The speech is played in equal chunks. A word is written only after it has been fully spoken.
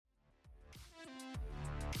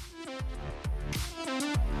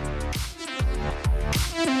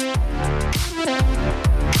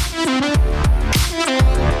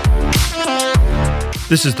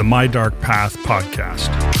This is the My Dark Path podcast.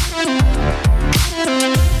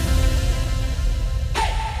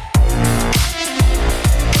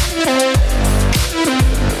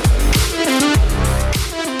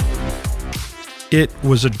 It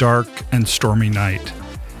was a dark and stormy night,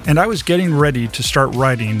 and I was getting ready to start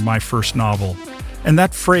writing my first novel. And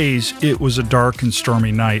that phrase, "it was a dark and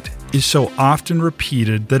stormy night," is so often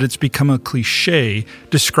repeated that it's become a cliche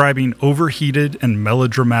describing overheated and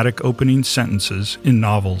melodramatic opening sentences in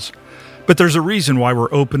novels. But there's a reason why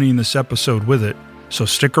we're opening this episode with it, so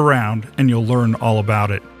stick around and you'll learn all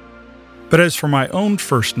about it. But as for my own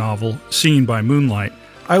first novel, Seeing by Moonlight,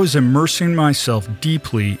 I was immersing myself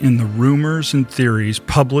deeply in the rumors and theories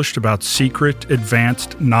published about secret,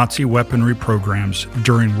 advanced Nazi weaponry programs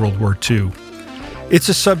during World War II. It's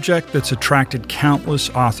a subject that's attracted countless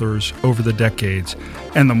authors over the decades,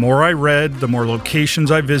 and the more I read, the more locations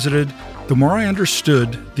I visited, the more I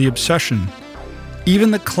understood the obsession.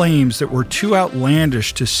 Even the claims that were too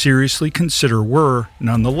outlandish to seriously consider were,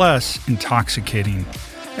 nonetheless, intoxicating.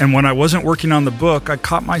 And when I wasn't working on the book, I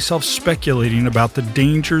caught myself speculating about the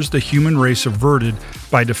dangers the human race averted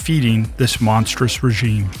by defeating this monstrous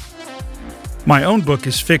regime. My own book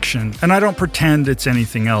is fiction, and I don't pretend it's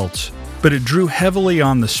anything else, but it drew heavily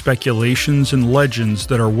on the speculations and legends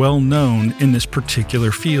that are well known in this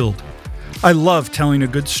particular field. I love telling a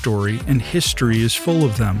good story, and history is full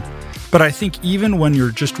of them. But I think even when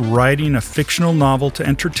you're just writing a fictional novel to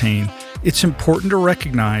entertain, it's important to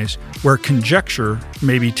recognize where conjecture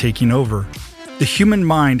may be taking over. The human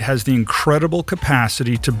mind has the incredible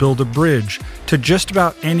capacity to build a bridge to just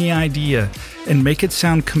about any idea and make it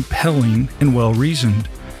sound compelling and well-reasoned.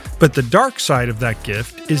 But the dark side of that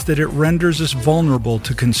gift is that it renders us vulnerable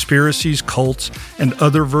to conspiracies, cults, and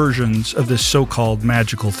other versions of this so-called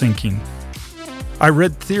magical thinking. I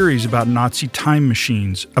read theories about Nazi time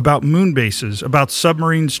machines, about moon bases, about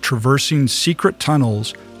submarines traversing secret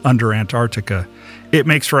tunnels under Antarctica. It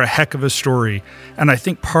makes for a heck of a story, and I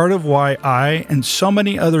think part of why I and so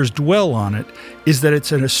many others dwell on it is that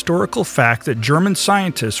it's an historical fact that German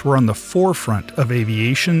scientists were on the forefront of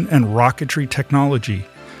aviation and rocketry technology,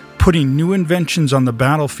 putting new inventions on the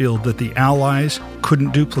battlefield that the Allies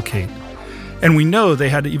couldn't duplicate. And we know they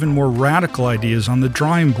had even more radical ideas on the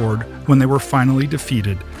drawing board when they were finally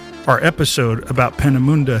defeated. Our episode about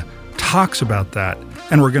Peenemünde talks about that,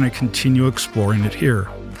 and we're going to continue exploring it here.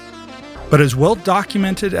 But as well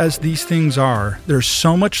documented as these things are, there's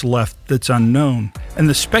so much left that's unknown, and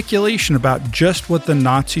the speculation about just what the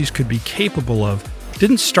Nazis could be capable of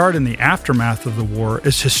didn't start in the aftermath of the war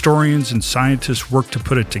as historians and scientists worked to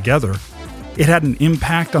put it together. It had an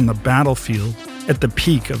impact on the battlefield at the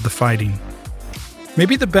peak of the fighting.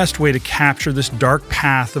 Maybe the best way to capture this dark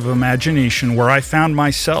path of imagination where I found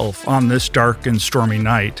myself on this dark and stormy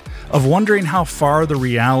night, of wondering how far the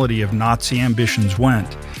reality of Nazi ambitions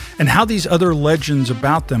went, and how these other legends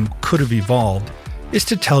about them could have evolved, is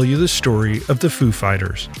to tell you the story of the Foo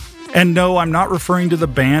Fighters. And no, I'm not referring to the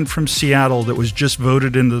band from Seattle that was just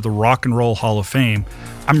voted into the Rock and Roll Hall of Fame.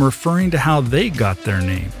 I'm referring to how they got their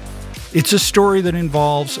name. It's a story that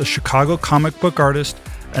involves a Chicago comic book artist,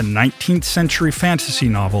 a 19th century fantasy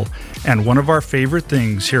novel, and one of our favorite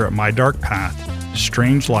things here at My Dark Path,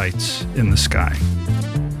 strange lights in the sky.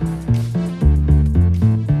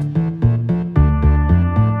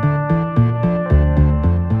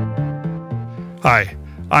 Hi,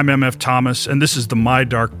 I'm MF Thomas, and this is the My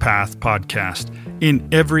Dark Path podcast. In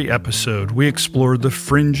every episode, we explore the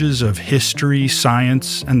fringes of history,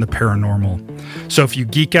 science, and the paranormal. So if you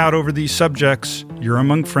geek out over these subjects, you're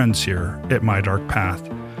among friends here at My Dark Path.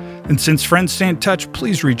 And since friends stay in touch,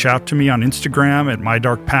 please reach out to me on Instagram at My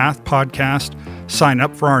Dark Path Podcast, sign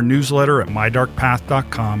up for our newsletter at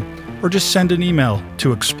mydarkpath.com, or just send an email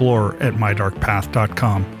to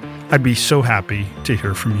explore@mydarkpath.com. I'd be so happy to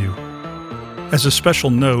hear from you. As a special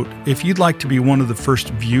note, if you'd like to be one of the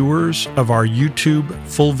first viewers of our YouTube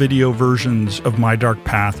full video versions of My Dark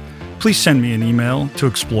Path, please send me an email to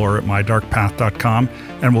explore@mydarkpath.com,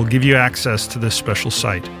 and we'll give you access to this special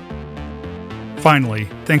site. Finally,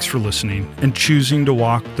 thanks for listening and choosing to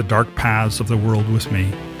walk the dark paths of the world with me.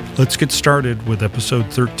 Let's get started with episode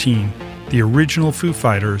 13, The Original Foo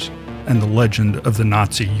Fighters and the Legend of the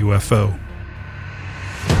Nazi UFO.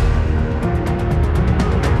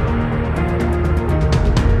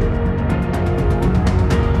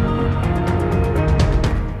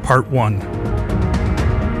 Part 1.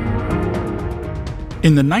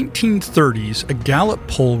 In the 1930s, a Gallup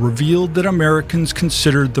poll revealed that Americans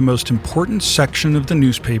considered the most important section of the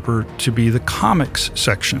newspaper to be the comics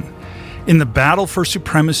section. In the battle for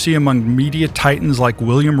supremacy among media titans like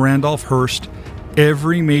William Randolph Hearst,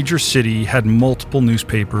 Every major city had multiple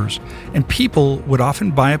newspapers, and people would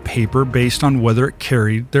often buy a paper based on whether it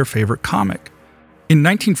carried their favorite comic. In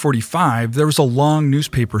 1945, there was a long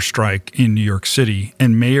newspaper strike in New York City,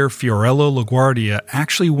 and Mayor Fiorello LaGuardia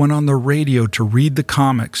actually went on the radio to read the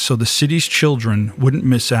comics so the city's children wouldn't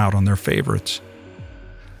miss out on their favorites.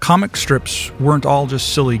 Comic strips weren't all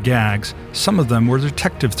just silly gags. Some of them were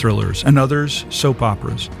detective thrillers, and others soap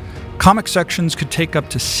operas. Comic sections could take up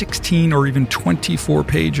to 16 or even 24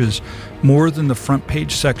 pages, more than the front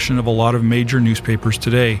page section of a lot of major newspapers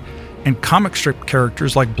today. And comic strip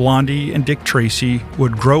characters like Blondie and Dick Tracy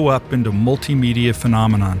would grow up into multimedia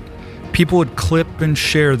phenomenon. People would clip and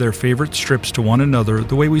share their favorite strips to one another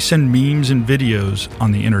the way we send memes and videos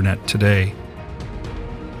on the internet today.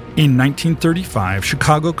 In 1935,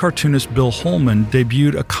 Chicago cartoonist Bill Holman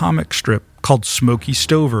debuted a comic strip called Smokey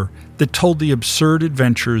Stover that told the absurd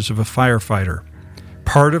adventures of a firefighter.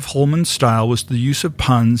 Part of Holman's style was the use of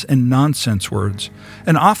puns and nonsense words,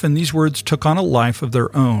 and often these words took on a life of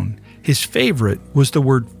their own. His favorite was the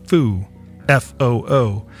word foo,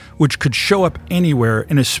 F-O-O, which could show up anywhere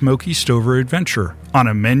in a Smokey Stover adventure, on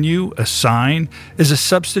a menu, a sign, as a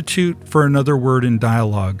substitute for another word in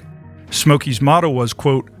dialogue. Smokey's motto was,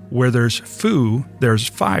 quote, "Where there's foo, there's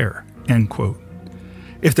fire," end quote.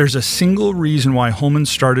 If there's a single reason why Holman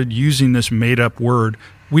started using this made-up word,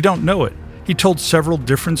 we don't know it. He told several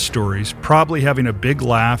different stories, probably having a big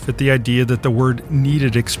laugh at the idea that the word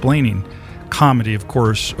needed explaining. Comedy, of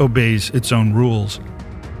course, obeys its own rules.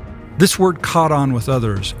 This word caught on with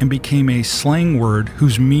others and became a slang word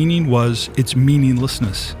whose meaning was its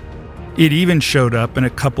meaninglessness. It even showed up in a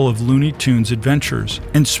couple of Looney Tunes adventures,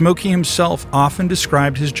 and Smokey himself often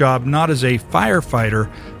described his job not as a firefighter,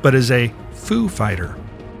 but as a foo fighter.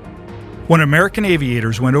 When American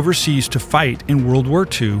aviators went overseas to fight in World War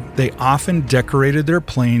II, they often decorated their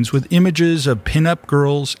planes with images of pin-up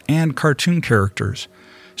girls and cartoon characters.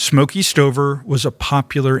 Smokey Stover was a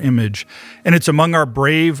popular image, and it's among our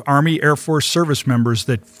brave Army Air Force service members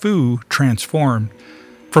that foo transformed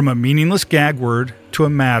from a meaningless gag word to a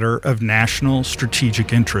matter of national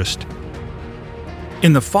strategic interest.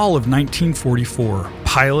 In the fall of 1944,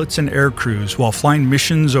 pilots and air crews, while flying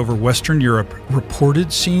missions over Western Europe,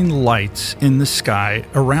 reported seeing lights in the sky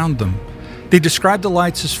around them. They described the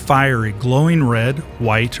lights as fiery, glowing red,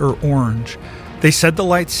 white, or orange. They said the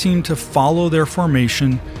lights seemed to follow their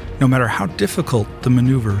formation, no matter how difficult the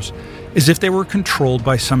maneuvers, as if they were controlled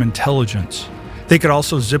by some intelligence. They could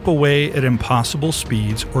also zip away at impossible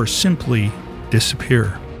speeds or simply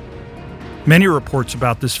disappear. Many reports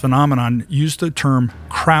about this phenomenon used the term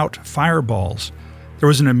Kraut fireballs. There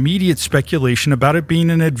was an immediate speculation about it being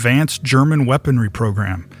an advanced German weaponry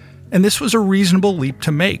program. And this was a reasonable leap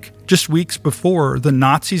to make. Just weeks before, the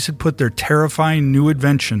Nazis had put their terrifying new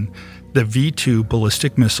invention, the V-2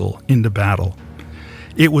 ballistic missile, into battle.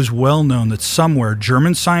 It was well known that somewhere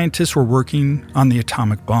German scientists were working on the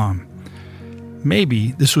atomic bomb.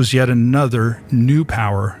 Maybe this was yet another new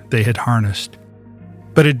power they had harnessed.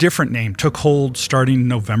 But a different name took hold starting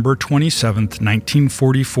November 27,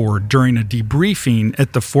 1944, during a debriefing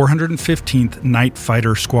at the 415th Night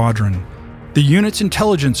Fighter Squadron. The unit's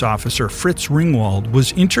intelligence officer, Fritz Ringwald,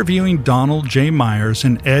 was interviewing Donald J. Myers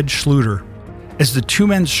and Ed Schluter. As the two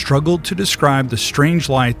men struggled to describe the strange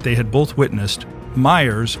light they had both witnessed,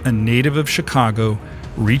 Myers, a native of Chicago,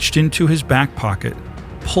 reached into his back pocket,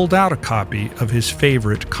 pulled out a copy of his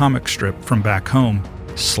favorite comic strip from back home,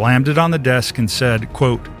 slammed it on the desk and said,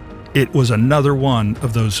 quote, "It was another one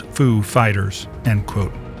of those foo fighters," end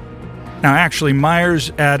quote. Now actually,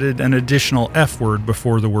 Myers added an additional F word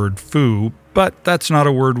before the word foo, but that's not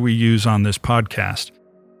a word we use on this podcast.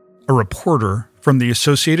 A reporter from the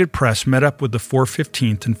Associated Press met up with the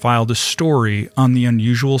 415th and filed a story on the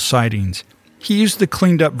unusual sightings. He used the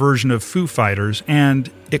cleaned-up version of Foo Fighters,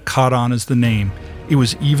 and it caught on as the name. It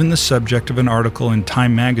was even the subject of an article in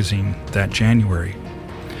Time magazine that January.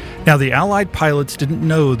 Now, the Allied pilots didn't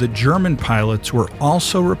know that German pilots were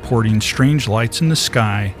also reporting strange lights in the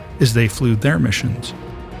sky as they flew their missions.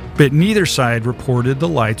 But neither side reported the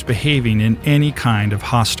lights behaving in any kind of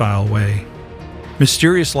hostile way.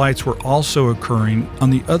 Mysterious lights were also occurring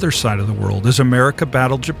on the other side of the world as America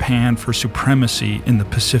battled Japan for supremacy in the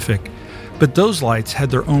Pacific. But those lights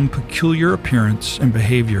had their own peculiar appearance and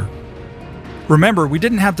behavior. Remember, we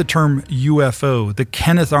didn't have the term UFO, the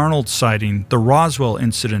Kenneth Arnold sighting, the Roswell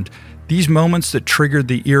incident. These moments that triggered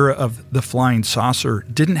the era of the flying saucer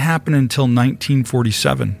didn't happen until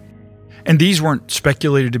 1947. And these weren't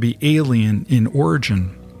speculated to be alien in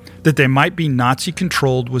origin. That they might be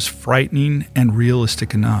Nazi-controlled was frightening and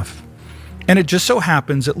realistic enough. And it just so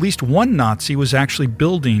happens at least one Nazi was actually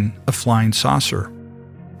building a flying saucer.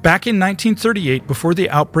 Back in 1938, before the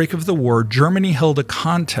outbreak of the war, Germany held a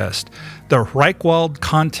contest, the Reichwald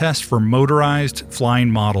Contest for Motorized Flying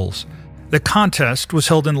Models. The contest was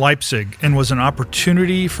held in Leipzig and was an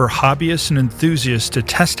opportunity for hobbyists and enthusiasts to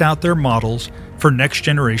test out their models for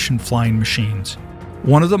next-generation flying machines.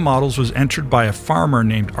 One of the models was entered by a farmer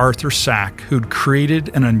named Arthur Sack, who'd created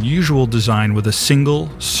an unusual design with a single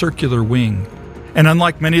circular wing. And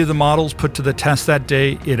unlike many of the models put to the test that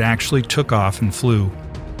day, it actually took off and flew.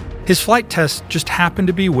 His flight test just happened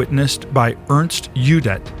to be witnessed by Ernst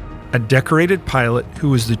Udet, a decorated pilot who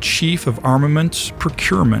was the chief of armaments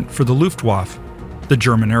procurement for the Luftwaffe, the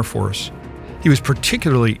German Air Force. He was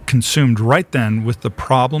particularly consumed right then with the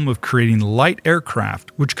problem of creating light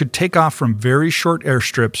aircraft which could take off from very short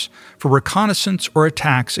airstrips for reconnaissance or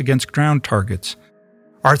attacks against ground targets.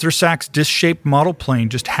 Arthur Sack's disc-shaped model plane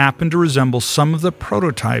just happened to resemble some of the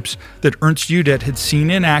prototypes that Ernst Udet had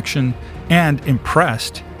seen in action, and,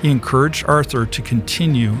 impressed, he encouraged Arthur to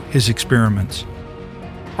continue his experiments.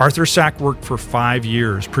 Arthur Sack worked for 5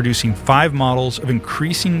 years, producing 5 models of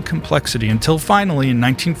increasing complexity until finally, in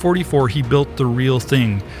 1944, he built the real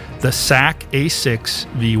thing, the Sack A6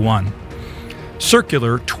 V1.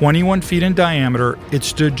 Circular, 21 feet in diameter, it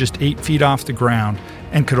stood just 8 feet off the ground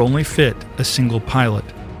and could only fit a single pilot.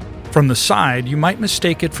 From the side, you might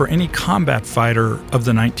mistake it for any combat fighter of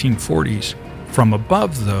the 1940s. From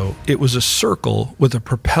above, though, it was a circle with a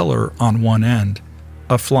propeller on one end,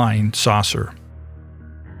 a flying saucer.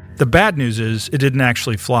 The bad news is it didn't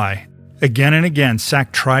actually fly. Again and again,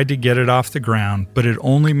 Sack tried to get it off the ground, but it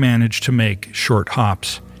only managed to make short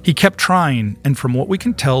hops. He kept trying, and from what we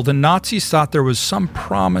can tell, the Nazis thought there was some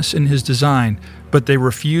promise in his design, but they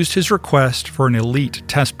refused his request for an elite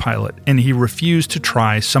test pilot, and he refused to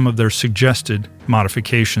try some of their suggested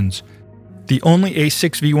modifications. The only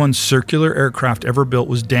A6V1 circular aircraft ever built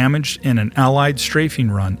was damaged in an Allied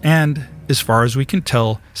strafing run, and, as far as we can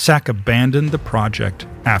tell, Sack abandoned the project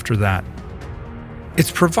after that.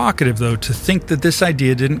 It's provocative, though, to think that this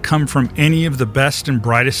idea didn't come from any of the best and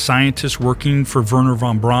brightest scientists working for Wernher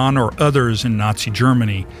von Braun or others in Nazi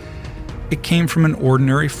Germany. It came from an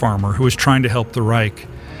ordinary farmer who was trying to help the Reich.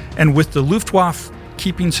 And with the Luftwaffe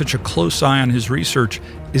keeping such a close eye on his research,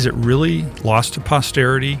 is it really lost to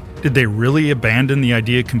posterity? Did they really abandon the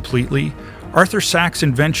idea completely? Arthur Sack's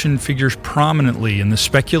invention figures prominently in the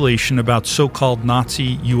speculation about so-called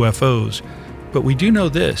Nazi UFOs. But we do know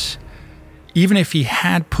this. Even if he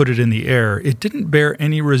had put it in the air, it didn't bear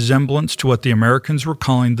any resemblance to what the Americans were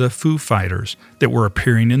calling the Foo Fighters that were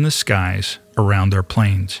appearing in the skies around their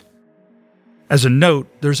planes. As a note,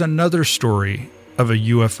 there's another story of a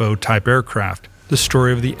UFO-type aircraft, the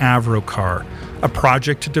story of the Avro car, a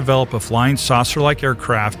project to develop a flying saucer-like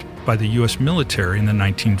aircraft by the U.S. military in the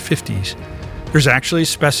 1950s. There's actually a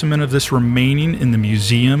specimen of this remaining in the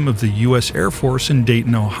Museum of the U.S. Air Force in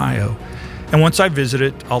Dayton, Ohio. And once I visit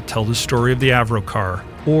it, I'll tell the story of the Avro car,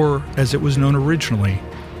 or as it was known originally,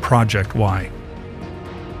 Project Y.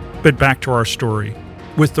 But back to our story.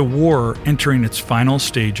 With the war entering its final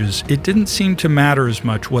stages, it didn't seem to matter as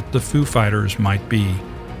much what the Foo Fighters might be.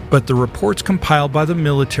 But the reports compiled by the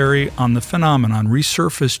military on the phenomenon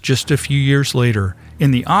resurfaced just a few years later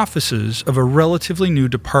in the offices of a relatively new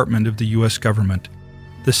department of the U.S. government,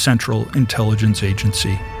 the Central Intelligence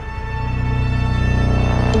Agency.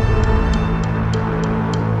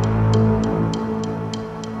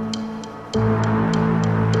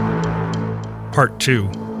 Part 2.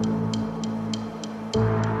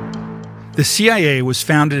 The CIA was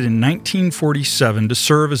founded in 1947 to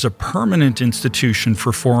serve as a permanent institution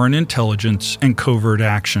for foreign intelligence and covert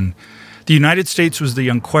action. The United States was the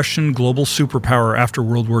unquestioned global superpower after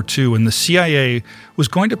World War II, and the CIA was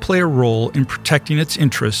going to play a role in protecting its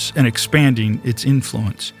interests and expanding its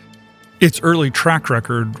influence. Its early track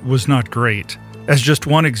record was not great. As just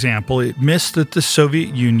one example, it missed that the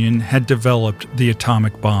Soviet Union had developed the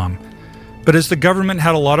atomic bomb. But as the government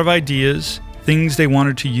had a lot of ideas, things they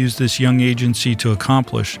wanted to use this young agency to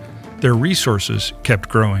accomplish, their resources kept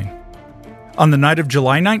growing. On the night of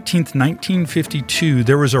July 19, 1952,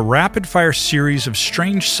 there was a rapid-fire series of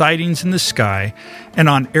strange sightings in the sky and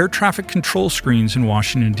on air traffic control screens in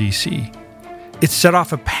Washington, D.C. It set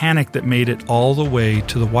off a panic that made it all the way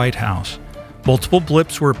to the White House. Multiple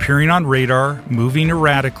blips were appearing on radar, moving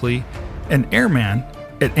erratically. An airman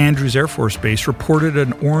at Andrews Air Force Base reported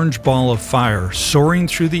an orange ball of fire soaring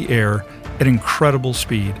through the air at incredible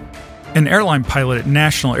speed. An airline pilot at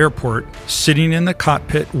National Airport, sitting in the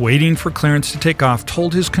cockpit waiting for clearance to take off,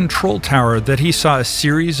 told his control tower that he saw a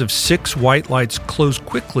series of 6 white lights close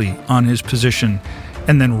quickly on his position,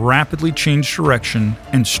 and then rapidly change direction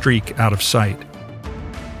and streak out of sight.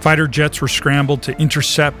 Fighter jets were scrambled to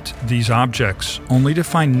intercept these objects, only to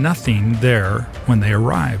find nothing there when they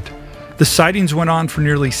arrived. The sightings went on for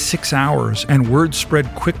nearly 6 hours, and word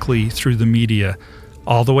spread quickly through the media.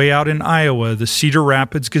 All the way out in Iowa, the Cedar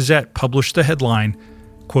Rapids Gazette published the headline,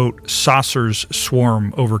 quote, "Saucers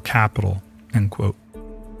swarm over Capitol," end quote.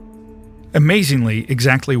 Amazingly,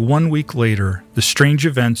 exactly 1 week later, the strange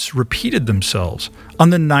events repeated themselves. On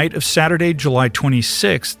the night of Saturday, July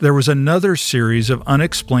 26th, there was another series of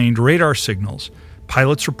unexplained radar signals,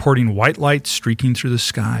 pilots reporting white lights streaking through the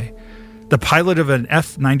sky. The pilot of an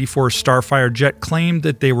F-94 Starfire jet claimed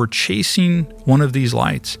that they were chasing one of these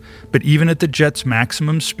lights, but even at the jet's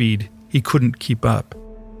maximum speed, he couldn't keep up.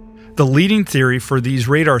 The leading theory for these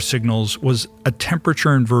radar signals was a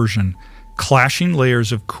temperature inversion, clashing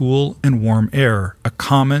layers of cool and warm air, a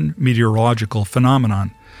common meteorological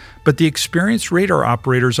phenomenon. But the experienced radar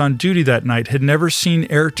operators on duty that night had never seen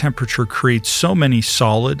air temperature create so many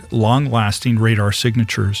solid, long-lasting radar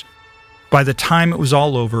signatures. By the time it was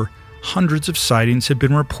all over, hundreds of sightings had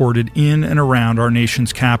been reported in and around our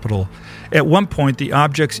nation's capital. At one point, the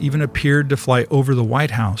objects even appeared to fly over the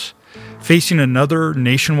White House. Facing another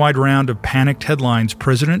nationwide round of panicked headlines,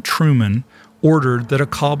 President Truman ordered that a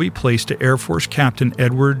call be placed to Air Force Captain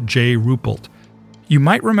Edward J. Ruppelt. You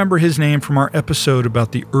might remember his name from our episode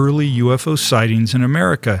about the early UFO sightings in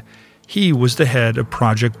America. He was the head of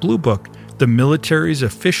Project Blue Book, the military's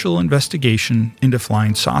official investigation into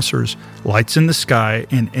flying saucers, lights in the sky,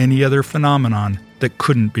 and any other phenomenon that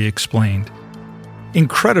couldn't be explained.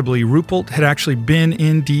 Incredibly, Ruppelt had actually been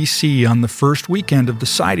in D.C. on the first weekend of the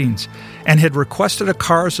sightings and had requested a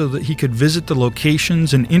car so that he could visit the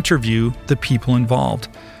locations and interview the people involved.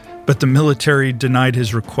 But the military denied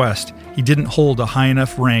his request. He didn't hold a high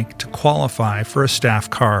enough rank to qualify for a staff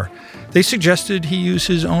car. They suggested he use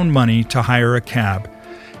his own money to hire a cab.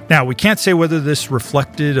 Now, we can't say whether this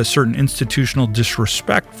reflected a certain institutional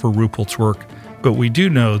disrespect for Ruppelt's work, but we do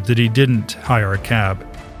know that he didn't hire a cab.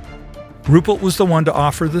 Ruppelt was the one to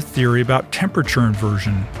offer the theory about temperature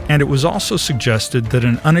inversion, and it was also suggested that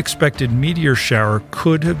an unexpected meteor shower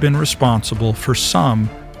could have been responsible for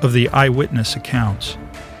some of the eyewitness accounts.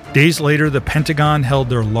 Days later, the Pentagon held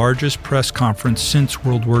their largest press conference since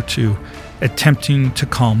World War II, attempting to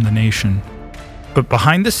calm the nation. But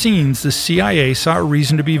behind the scenes, the CIA saw a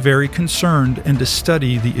reason to be very concerned and to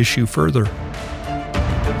study the issue further.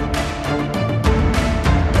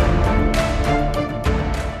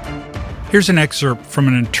 Here's an excerpt from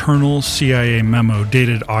an internal CIA memo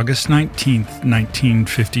dated August 19,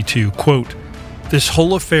 1952. Quote, "This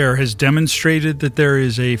whole affair has demonstrated that there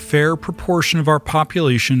is a fair proportion of our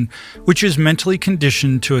population which is mentally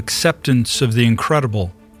conditioned to acceptance of the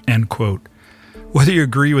incredible." End quote. Whether you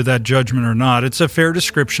agree with that judgment or not, it's a fair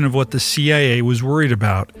description of what the CIA was worried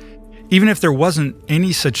about. Even if there wasn't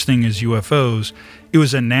any such thing as UFOs, it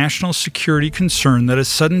was a national security concern that a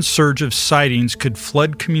sudden surge of sightings could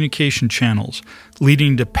flood communication channels,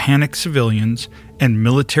 leading to panicked civilians and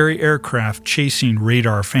military aircraft chasing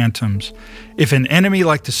radar phantoms. If an enemy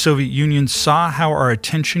like the Soviet Union saw how our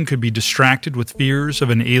attention could be distracted with fears of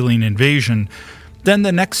an alien invasion, then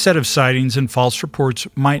the next set of sightings and false reports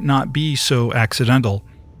might not be so accidental.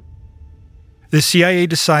 The CIA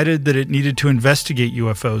decided that it needed to investigate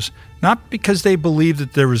UFOs, not because they believed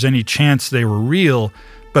that there was any chance they were real,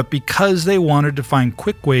 but because they wanted to find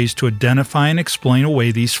quick ways to identify and explain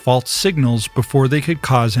away these false signals before they could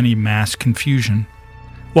cause any mass confusion.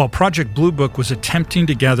 While Project Blue Book was attempting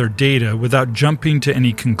to gather data without jumping to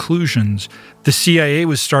any conclusions, the CIA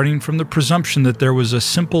was starting from the presumption that there was a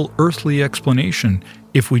simple earthly explanation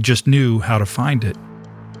if we just knew how to find it.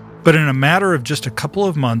 But in a matter of just a couple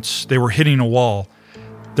of months, they were hitting a wall.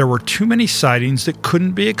 There were too many sightings that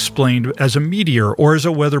couldn't be explained as a meteor or as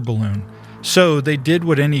a weather balloon. So they did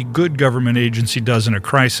what any good government agency does in a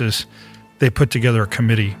crisis. They put together a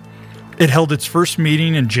committee. It held its first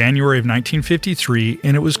meeting in January of 1953,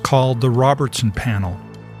 and it was called the Robertson Panel.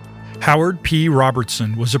 Howard P.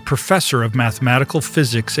 Robertson was a professor of mathematical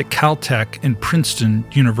physics at Caltech and Princeton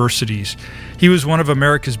universities. He was one of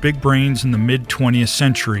America's big brains in the mid-20th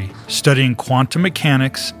century, studying quantum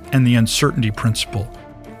mechanics and the uncertainty principle,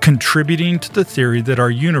 contributing to the theory that our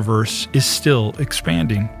universe is still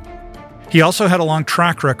expanding. He also had a long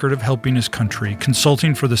track record of helping his country,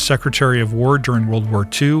 consulting for the Secretary of War during World War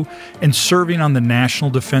II and serving on the National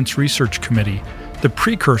Defense Research Committee, the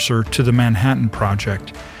precursor to the Manhattan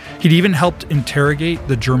Project. He'd even helped interrogate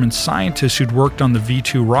the German scientists who'd worked on the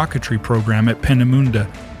V-2 rocketry program at Peenemünde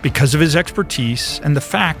because of his expertise and the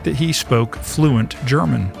fact that he spoke fluent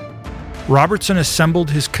German. Robertson assembled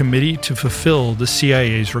his committee to fulfill the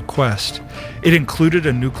CIA's request. It included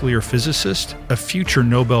a nuclear physicist, a future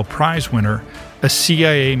Nobel Prize winner, a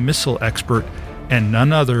CIA missile expert, and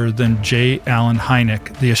none other than J. Allen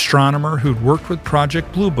Hynek, the astronomer who'd worked with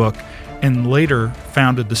Project Blue Book and later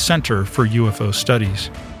founded the Center for UFO Studies.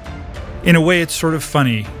 In a way, it's sort of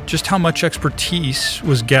funny just how much expertise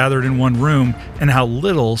was gathered in one room and how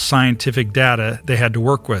little scientific data they had to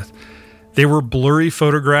work with. They were blurry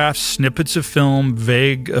photographs, snippets of film,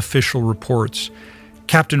 vague official reports.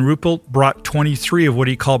 Captain Ruppelt brought 23 of what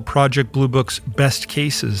he called Project Blue Book's best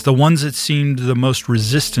cases, the ones that seemed the most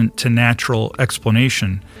resistant to natural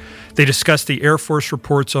explanation. They discussed the Air Force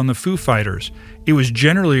reports on the Foo Fighters. It was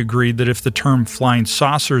generally agreed that if the term flying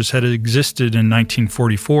saucers had existed in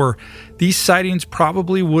 1944, these sightings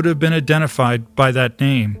probably would have been identified by that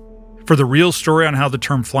name. For the real story on how the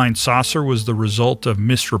term flying saucer was the result of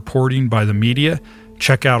misreporting by the media,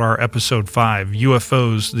 check out our episode 5,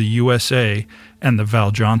 UFOs, the USA, and the Val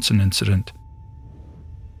Johnson incident.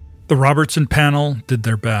 The Robertson panel did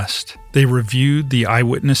their best. They reviewed the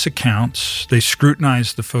eyewitness accounts. They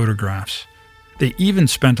scrutinized the photographs. They even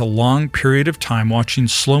spent a long period of time watching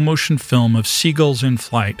slow-motion film of seagulls in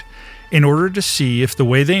flight in order to see if the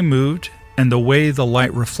way they moved and the way the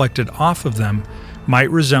light reflected off of them might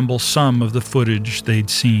resemble some of the footage they'd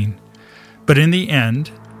seen. But in the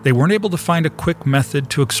end, they weren't able to find a quick method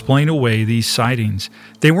to explain away these sightings.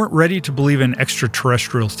 They weren't ready to believe in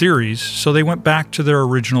extraterrestrial theories, so they went back to their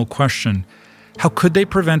original question. How could they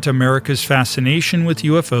prevent America's fascination with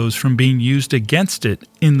UFOs from being used against it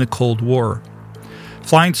in the Cold War?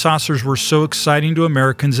 Flying saucers were so exciting to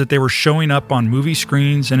Americans that they were showing up on movie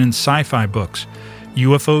screens and in sci-fi books.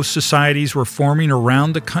 UFO societies were forming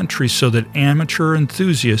around the country so that amateur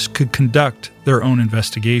enthusiasts could conduct their own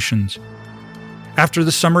investigations. After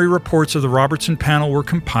the summary reports of the Robertson panel were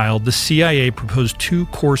compiled, the CIA proposed 2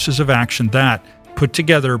 courses of action that, put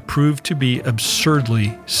together, proved to be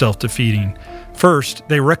absurdly self-defeating. First,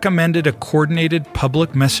 they recommended a coordinated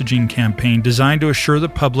public messaging campaign designed to assure the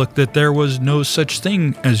public that there was no such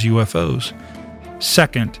thing as UFOs.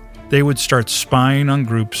 Second, they would start spying on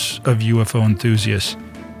groups of UFO enthusiasts,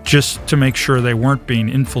 just to make sure they weren't being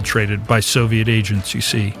infiltrated by Soviet agents, you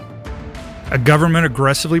see. A government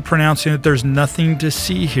aggressively pronouncing that there's nothing to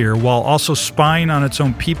see here while also spying on its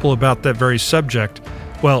own people about that very subject,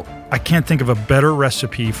 well, I can't think of a better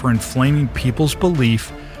recipe for inflaming people's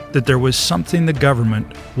belief that there was something the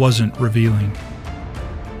government wasn't revealing.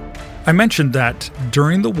 I mentioned that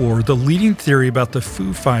during the war, the leading theory about the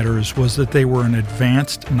Foo Fighters was that they were an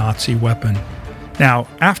advanced Nazi weapon. Now,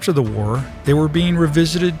 after the war, they were being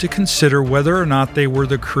revisited to consider whether or not they were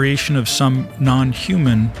the creation of some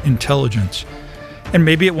non-human intelligence. And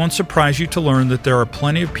maybe it won't surprise you to learn that there are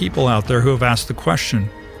plenty of people out there who have asked the question,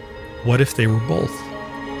 what if they were both?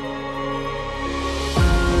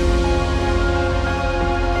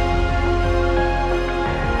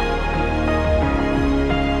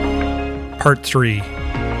 Part 3.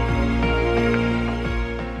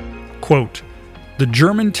 Quote, "The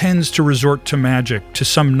German tends to resort to magic, to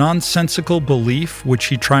some nonsensical belief which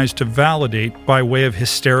he tries to validate by way of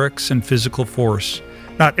hysterics and physical force.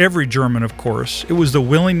 Not every German, of course. It was the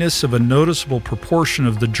willingness of a noticeable proportion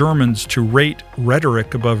of the Germans to rate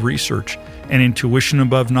rhetoric above research and intuition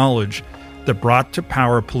above knowledge that brought to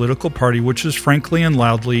power a political party which was frankly and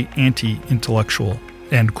loudly anti-intellectual."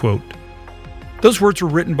 End quote. Those words were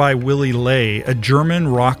written by Willy Ley, a German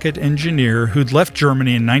rocket engineer who'd left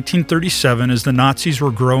Germany in 1937 as the Nazis were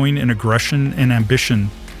growing in aggression and ambition.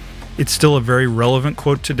 It's still a very relevant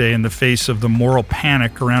quote today in the face of the moral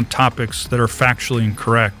panic around topics that are factually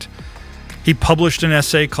incorrect. He published an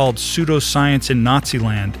essay called Pseudoscience in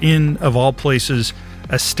Naziland in, of all places,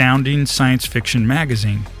 Astounding Science Fiction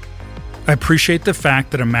magazine. I appreciate the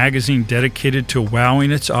fact that a magazine dedicated to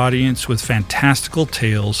wowing its audience with fantastical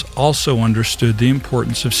tales also understood the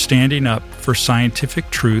importance of standing up for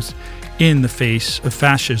scientific truth in the face of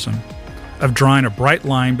fascism, of drawing a bright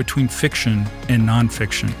line between fiction and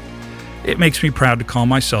nonfiction. It makes me proud to call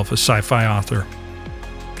myself a sci-fi author.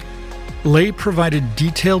 Ley provided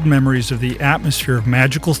detailed memories of the atmosphere of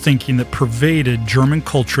magical thinking that pervaded German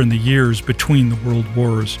culture in the years between the world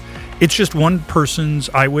wars. It's just one person's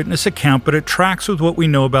eyewitness account, but it tracks with what we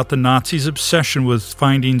know about the Nazis' obsession with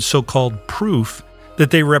finding so-called proof that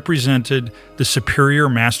they represented the superior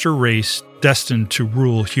master race destined to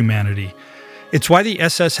rule humanity. It's why the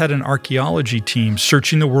SS had an archaeology team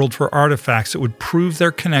searching the world for artifacts that would prove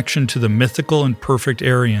their connection to the mythical and perfect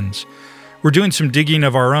Aryans. We're doing some digging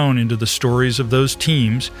of our own into the stories of those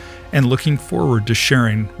teams and looking forward to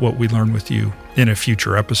sharing what we learn with you in a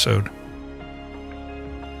future episode.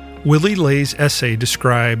 Willy Ley's essay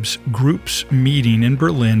describes groups meeting in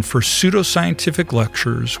Berlin for pseudoscientific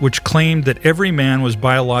lectures which claimed that every man was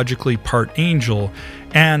biologically part angel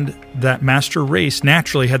and that master race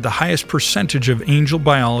naturally had the highest percentage of angel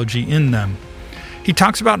biology in them. He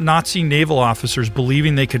talks about Nazi naval officers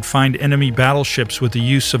believing they could find enemy battleships with the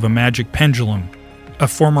use of a magic pendulum. A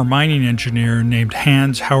former mining engineer named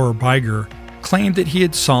Hans Hauer-Beiger claimed that he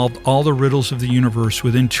had solved all the riddles of the universe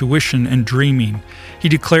with intuition and dreaming. He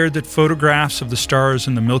declared that photographs of the stars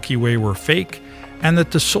in the Milky Way were fake, and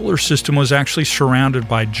that the solar system was actually surrounded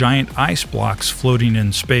by giant ice blocks floating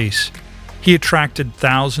in space. He attracted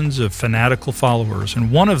thousands of fanatical followers,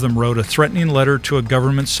 and one of them wrote a threatening letter to a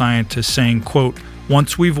government scientist saying, quote,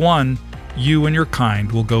 "Once we've won, you and your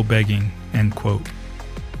kind will go begging," end quote.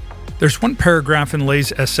 There's one paragraph in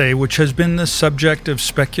Ley's essay which has been the subject of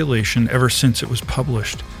speculation ever since it was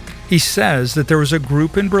published. He says that there was a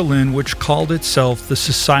group in Berlin which called itself the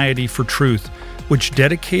Society for Truth, which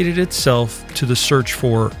dedicated itself to the search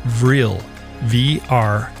for Vril,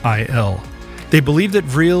 V-R-I-L. They believed that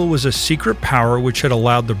Vril was a secret power which had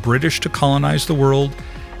allowed the British to colonize the world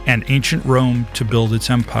and ancient Rome to build its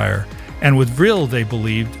empire. And with Vril, they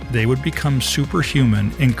believed they would become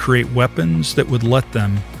superhuman and create weapons that would let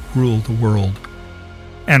them rule the world.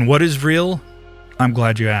 And what is Vril? I'm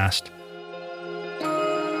glad you asked.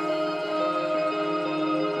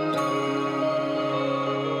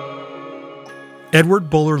 Edward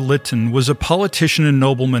Bulwer-Lytton was a politician and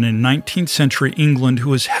nobleman in 19th century England who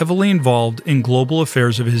was heavily involved in global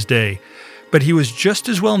affairs of his day, but he was just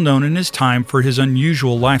as well known in his time for his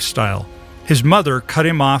unusual lifestyle. His mother cut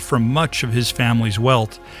him off from much of his family's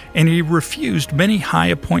wealth, and he refused many high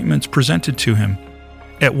appointments presented to him.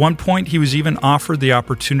 At one point, he was even offered the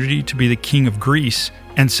opportunity to be the king of Greece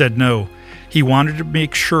and said no. He wanted to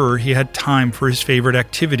make sure he had time for his favorite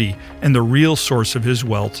activity and the real source of his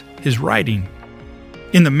wealth, his writing.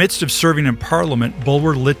 In the midst of serving in Parliament,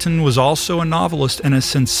 Bulwer-Lytton was also a novelist and a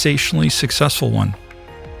sensationally successful one.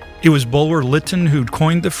 It was Bulwer-Lytton who'd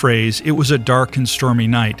coined the phrase, "It was a dark and stormy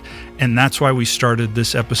night," and that's why we started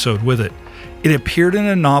this episode with it. It appeared in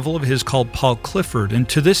a novel of his called Paul Clifford, and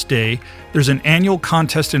to this day, there's an annual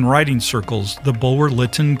contest in writing circles, the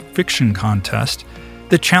Bulwer-Lytton Fiction Contest,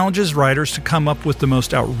 that challenges writers to come up with the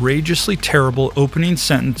most outrageously terrible opening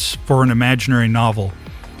sentence for an imaginary novel.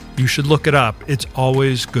 You should look it up. It's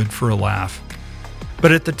always good for a laugh.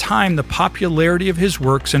 But at the time, the popularity of his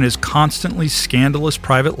works and his constantly scandalous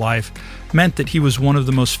private life meant that he was one of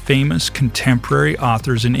the most famous contemporary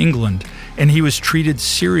authors in England, and he was treated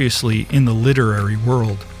seriously in the literary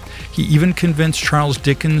world. He even convinced Charles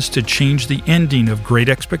Dickens to change the ending of Great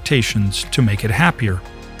Expectations to make it happier.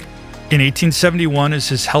 In 1871, as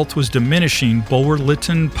his health was diminishing,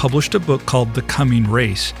 Bulwer-Lytton published a book called The Coming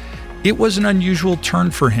Race. It was an unusual turn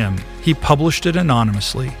for him. He published it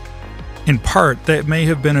anonymously. In part, that may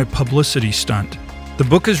have been a publicity stunt. The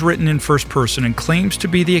book is written in first person and claims to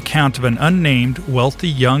be the account of an unnamed, wealthy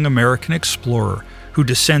young American explorer who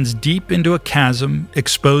descends deep into a chasm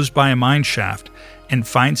exposed by a mine shaft and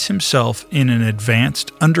finds himself in an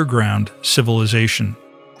advanced underground civilization.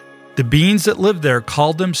 The beings that lived there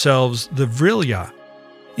called themselves the Vrilya.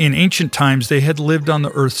 In ancient times, they had lived on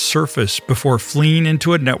the Earth's surface before fleeing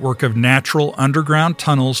into a network of natural underground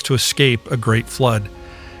tunnels to escape a great flood.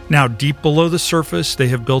 Now, deep below the surface, they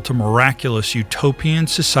have built a miraculous utopian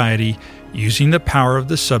society using the power of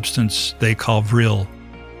the substance they call Vril.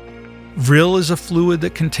 Vril is a fluid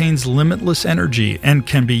that contains limitless energy and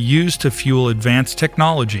can be used to fuel advanced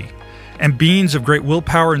technology, and beings of great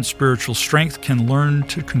willpower and spiritual strength can learn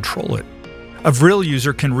to control it. A Vril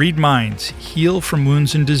user can read minds, heal from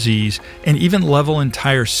wounds and disease, and even level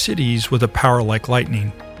entire cities with a power like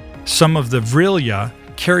lightning. Some of the Vrilya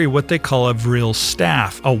carry what they call a Vril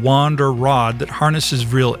staff, a wand or rod that harnesses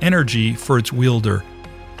Vril energy for its wielder.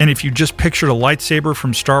 And if you just pictured a lightsaber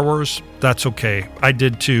from Star Wars, that's okay. I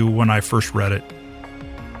did too when I first read it.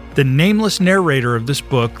 The nameless narrator of this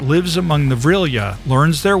book lives among the Vrilya,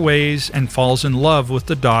 learns their ways, and falls in love with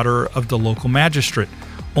the daughter of the local magistrate,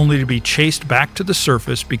 only to be chased back to the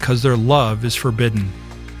surface because their love is forbidden.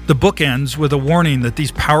 The book ends with a warning that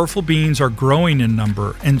these powerful beings are growing in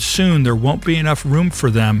number, and soon there won't be enough room for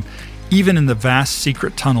them, even in the vast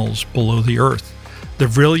secret tunnels below the earth. The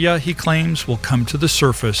Vrilya, he claims, will come to the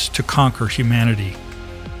surface to conquer humanity.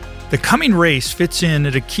 The Coming Race fits in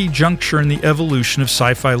at a key juncture in the evolution of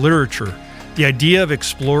sci-fi literature. The idea of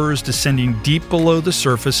explorers descending deep below the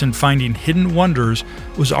surface and finding hidden wonders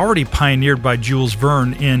was already pioneered by Jules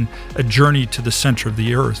Verne in A Journey to the Center of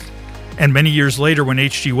the Earth. And many years later, when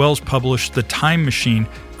H.G. Wells published The Time Machine,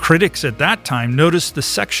 critics at that time noticed the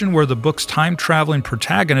section where the book's time-traveling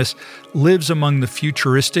protagonist lives among the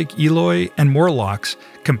futuristic Eloi and Morlocks,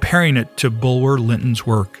 comparing it to Bulwer Lytton's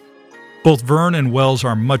work. Both Verne and Wells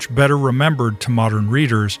are much better remembered to modern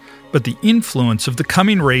readers, but the influence of The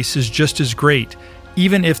Coming Race is just as great,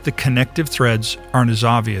 even if the connective threads aren't as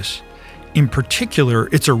obvious. In particular,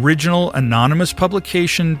 its original anonymous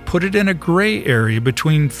publication put it in a gray area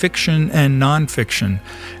between fiction and nonfiction,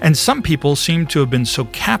 and some people seem to have been so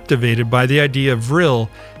captivated by the idea of Vril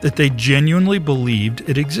that they genuinely believed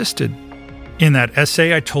it existed. In that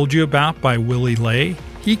essay I told you about by Willy Ley,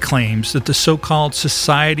 he claims that the so-called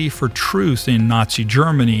Society for Truth in Nazi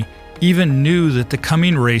Germany even knew that The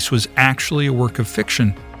Coming Race was actually a work of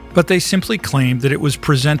fiction, but they simply claimed that it was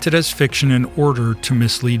presented as fiction in order to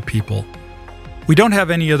mislead people. We don't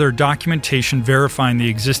have any other documentation verifying the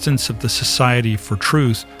existence of the Society for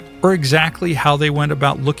Truth or exactly how they went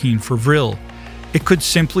about looking for Vril. It could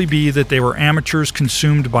simply be that they were amateurs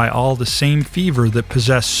consumed by all the same fever that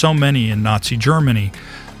possessed so many in Nazi Germany,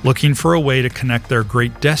 looking for a way to connect their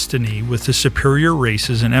great destiny with the superior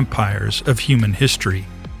races and empires of human history.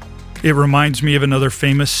 It reminds me of another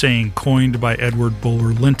famous saying coined by Edward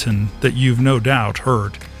Bulwer Lytton that you've no doubt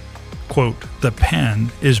heard. Quote, "The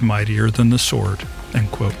pen is mightier than the sword,"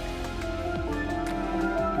 end quote.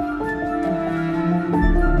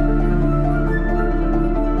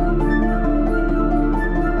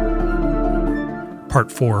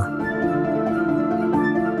 Part 4.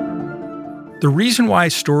 The reason why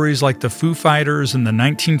stories like the Foo Fighters and the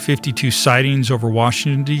 1952 sightings over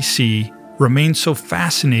Washington, D.C. remain so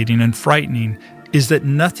fascinating and frightening is that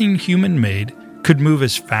nothing human-made could move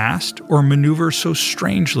as fast or maneuver so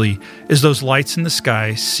strangely as those lights in the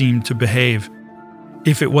sky seemed to behave.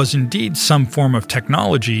 If it was indeed some form of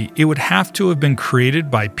technology, it would have to have been created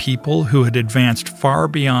by people who had advanced far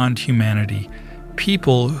beyond humanity,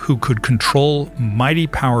 people who could control mighty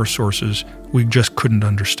power sources we just couldn't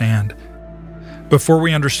understand. Before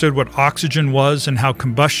we understood what oxygen was and how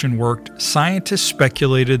combustion worked, scientists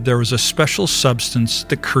speculated there was a special substance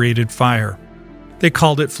that created fire. They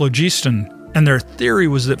called it phlogiston, and their theory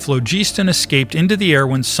was that phlogiston escaped into the air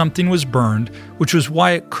when something was burned, which was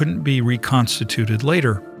why it couldn't be reconstituted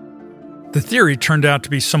later. The theory turned out to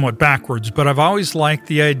be somewhat backwards, but I've always liked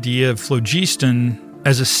the idea of phlogiston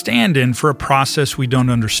as a stand-in for a process we don't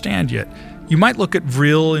understand yet. You might look at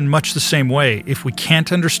Vril in much the same way. If we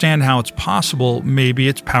can't understand how it's possible, maybe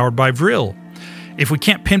it's powered by Vril. If we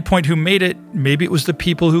can't pinpoint who made it, maybe it was the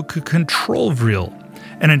people who could control Vril.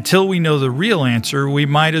 And until we know the real answer, we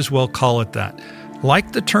might as well call it that.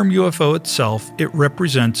 Like the term UFO itself, it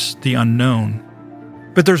represents the unknown.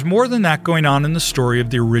 But there's more than that going on in the story of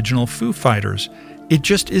the original Foo Fighters. It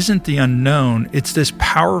just isn't the unknown, it's this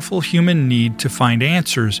powerful human need to find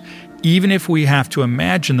answers, even if we have to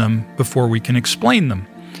imagine them before we can explain them.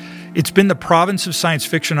 It's been the province of science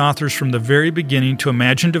fiction authors from the very beginning to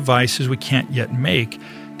imagine devices we can't yet make,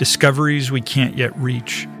 discoveries we can't yet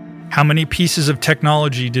reach. How many pieces of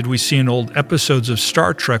technology did we see in old episodes of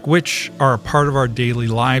Star Trek, which are a part of our daily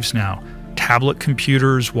lives now? Tablet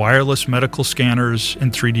computers, wireless medical scanners,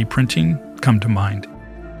 and 3D printing come to mind.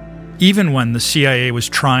 Even when the CIA was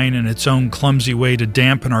trying in its own clumsy way to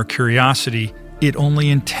dampen our curiosity, it only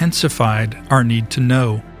intensified our need to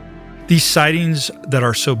know. These sightings that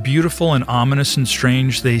are so beautiful and ominous and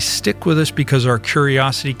strange, they stick with us because our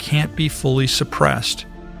curiosity can't be fully suppressed.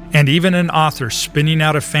 And even an author spinning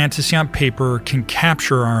out a fantasy on paper can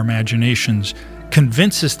capture our imaginations,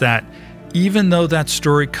 convince us that, even though that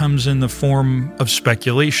story comes in the form of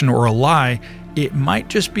speculation or a lie, it might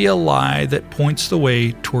just be a lie that points the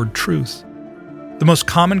way toward truth. The most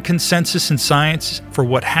common consensus in science for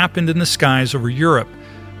what happened in the skies over Europe,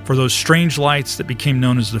 for those strange lights that became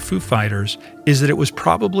known as the Foo Fighters, is that it was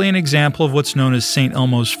probably an example of what's known as St.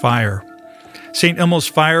 Elmo's fire. St. Elmo's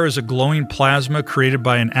fire is a glowing plasma created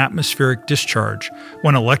by an atmospheric discharge,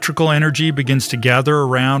 when electrical energy begins to gather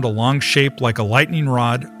around a long shape like a lightning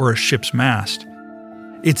rod or a ship's mast.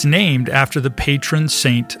 It's named after the patron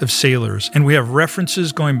saint of sailors, and we have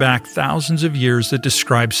references going back thousands of years that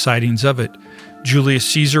describe sightings of it. Julius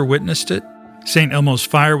Caesar witnessed it. St. Elmo's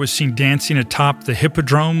fire was seen dancing atop the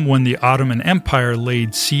Hippodrome when the Ottoman Empire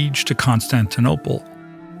laid siege to Constantinople.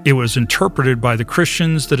 It was interpreted by the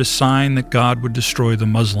Christians that a sign that God would destroy the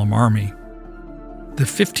Muslim army. The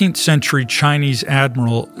 15th century Chinese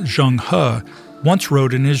admiral Zheng He once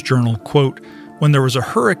wrote in his journal, quote, "When there was a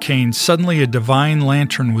hurricane, suddenly a divine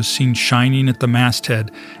lantern was seen shining at the masthead,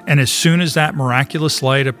 and as soon as that miraculous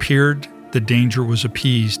light appeared, the danger was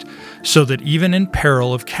appeased, so that even in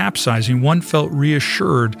peril of capsizing, one felt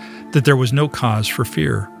reassured that there was no cause for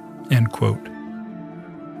fear." End quote.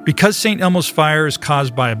 Because St. Elmo's fire is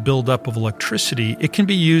caused by a buildup of electricity, it can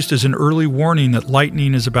be used as an early warning that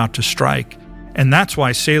lightning is about to strike, and that's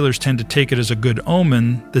why sailors tend to take it as a good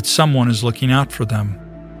omen that someone is looking out for them.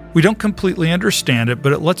 We don't completely understand it,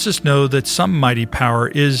 but it lets us know that some mighty power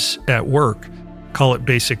is at work. Call it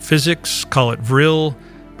basic physics, call it vril,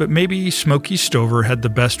 but maybe Smokey Stover had the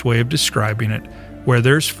best way of describing it. Where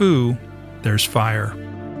there's foo, there's fire.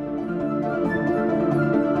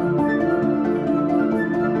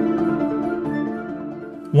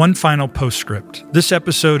 One final postscript. This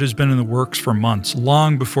episode has been in the works for months,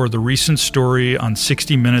 long before the recent story on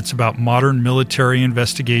 60 Minutes about modern military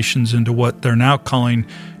investigations into what they're now calling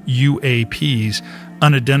UAPs,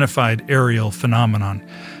 unidentified aerial phenomenon.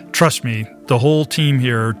 Trust me, the whole team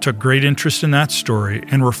here took great interest in that story,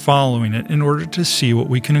 and we're following it in order to see what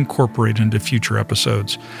we can incorporate into future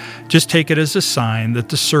episodes. Just take it as a sign that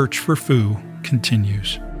the search for foo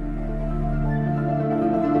continues.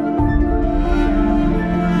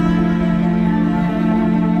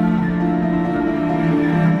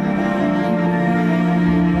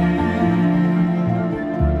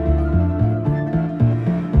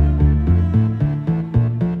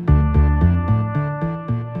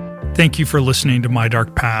 Thank you for listening to My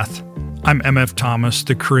Dark Path. I'm MF Thomas,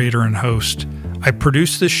 the creator and host. I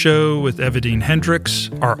produce this show with Evadine Hendricks.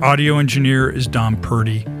 Our audio engineer is Dom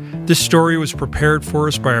Purdy. This story was prepared for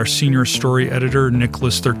us by our senior story editor,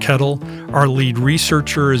 Nicholas Thurkettle. Our lead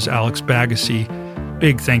researcher is Alex Bagassi.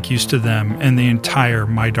 Big thank yous to them and the entire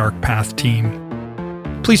My Dark Path team.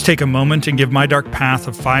 Please take a moment and give My Dark Path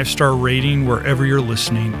a 5-star rating wherever you're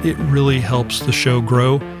listening. It really helps the show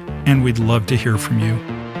grow, and we'd love to hear from you.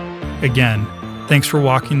 Again, thanks for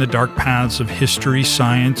walking the dark paths of history,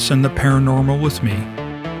 science, and the paranormal with me.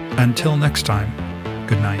 Until next time,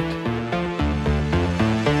 good night.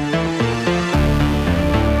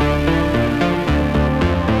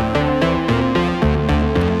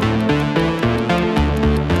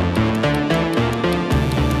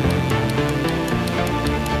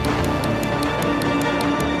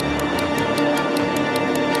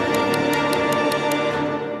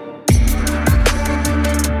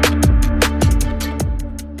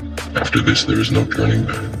 After this, there is no turning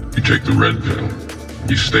back. You take the red pill,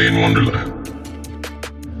 you stay in Wonderland,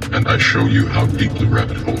 and I show you how deep the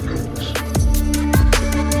rabbit hole goes.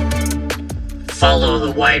 Follow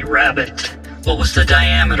the white rabbit. What was the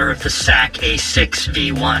diameter of the SAC A6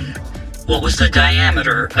 V1? What was the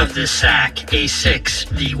diameter of the SAC A6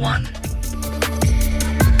 V1?